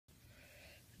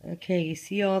Okay, you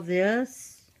see all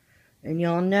this? And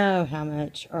y'all know how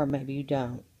much, or maybe you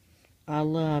don't. I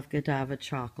love Godiva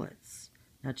chocolates.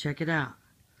 Now check it out.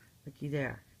 Looky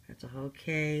there. That's a whole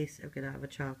case of Godiva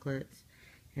chocolates.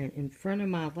 And in front of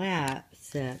my lap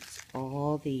sits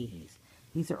all these.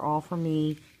 These are all for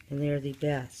me, and they're the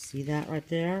best. See that right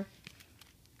there?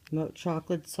 Milk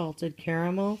chocolate salted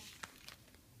caramel.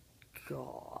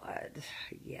 God,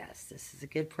 yes, this is a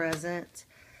good present.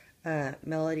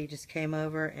 Melody just came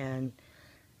over and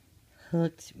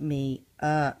hooked me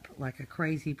up like a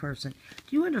crazy person.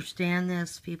 Do you understand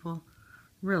this, people?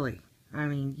 Really? I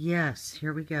mean, yes,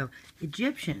 here we go.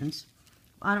 Egyptians,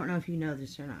 I don't know if you know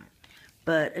this or not,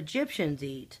 but Egyptians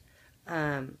eat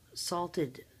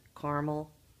salted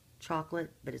caramel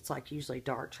chocolate, but it's like usually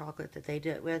dark chocolate that they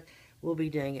do it with. We'll be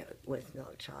doing it with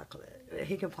milk chocolate.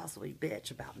 Who can possibly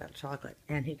bitch about milk chocolate?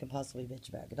 And who can possibly bitch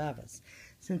about Godivas?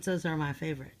 Since those are my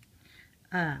favorite.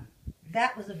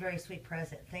 That was a very sweet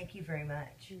present. Thank you very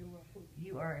much. You're welcome.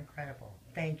 You are incredible.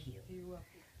 Thank you. You're welcome.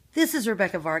 This is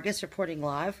Rebecca Vargas reporting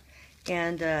live.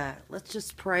 And let's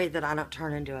just pray that I don't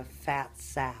turn into a fat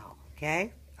sow.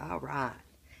 Okay? All right.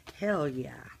 Hell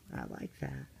yeah. I like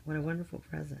that. What a wonderful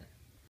present.